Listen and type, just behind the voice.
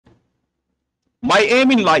My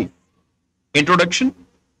aim in life: introduction,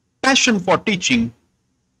 passion for teaching,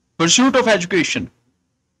 pursuit of education,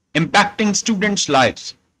 impacting students'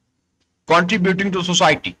 lives, contributing to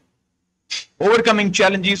society, overcoming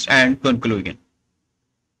challenges, and conclusion.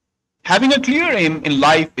 Having a clear aim in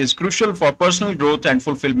life is crucial for personal growth and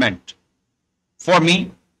fulfillment. For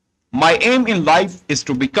me, my aim in life is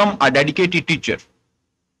to become a dedicated teacher.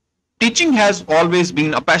 Teaching has always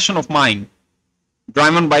been a passion of mine,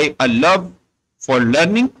 driven by a love for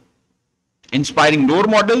learning, inspiring role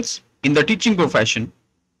models in the teaching profession,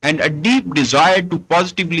 and a deep desire to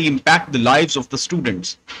positively impact the lives of the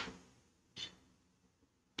students.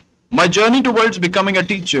 My journey towards becoming a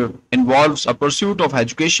teacher involves a pursuit of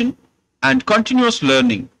education and continuous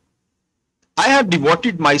learning. I have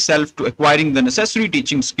devoted myself to acquiring the necessary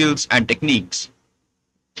teaching skills and techniques.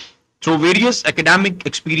 Through various academic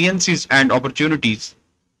experiences and opportunities,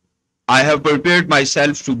 I have prepared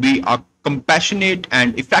myself to be a compassionate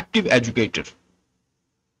and effective educator.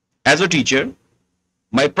 As a teacher,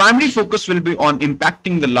 my primary focus will be on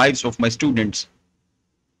impacting the lives of my students.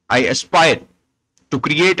 I aspire to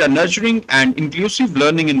create a nurturing and inclusive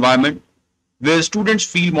learning environment where students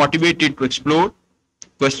feel motivated to explore,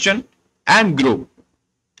 question, and grow.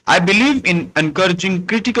 I believe in encouraging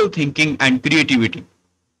critical thinking and creativity,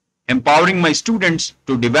 empowering my students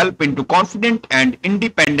to develop into confident and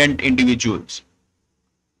independent individuals.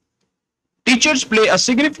 Teachers play a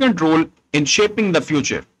significant role in shaping the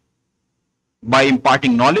future by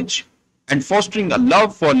imparting knowledge and fostering a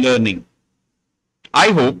love for learning. I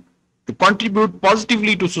hope to contribute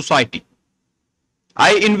positively to society.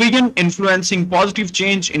 I envision influencing positive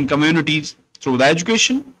change in communities through the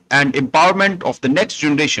education and empowerment of the next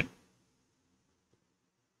generation.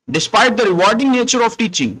 Despite the rewarding nature of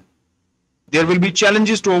teaching, there will be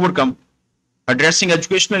challenges to overcome. Addressing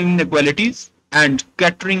educational inequalities and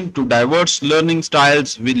catering to diverse learning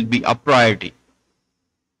styles will be a priority.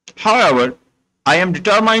 However, I am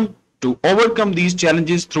determined to overcome these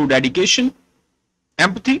challenges through dedication,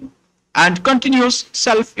 empathy, and continuous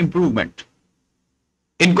self-improvement.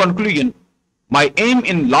 In conclusion, my aim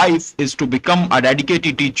in life is to become a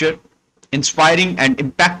dedicated teacher, inspiring and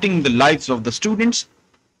impacting the lives of the students.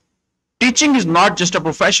 Teaching is not just a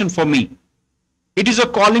profession for me. It is a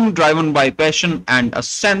calling driven by passion and a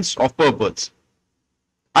sense of purpose.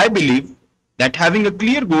 I believe that having a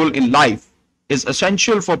clear goal in life is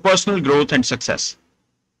essential for personal growth and success.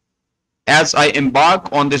 As I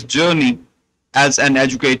embark on this journey as an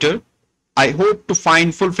educator, I hope to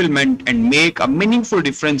find fulfillment and make a meaningful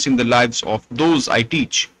difference in the lives of those I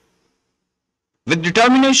teach. With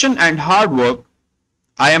determination and hard work,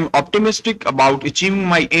 I am optimistic about achieving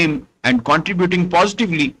my aim and contributing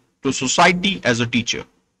positively to society as a teacher.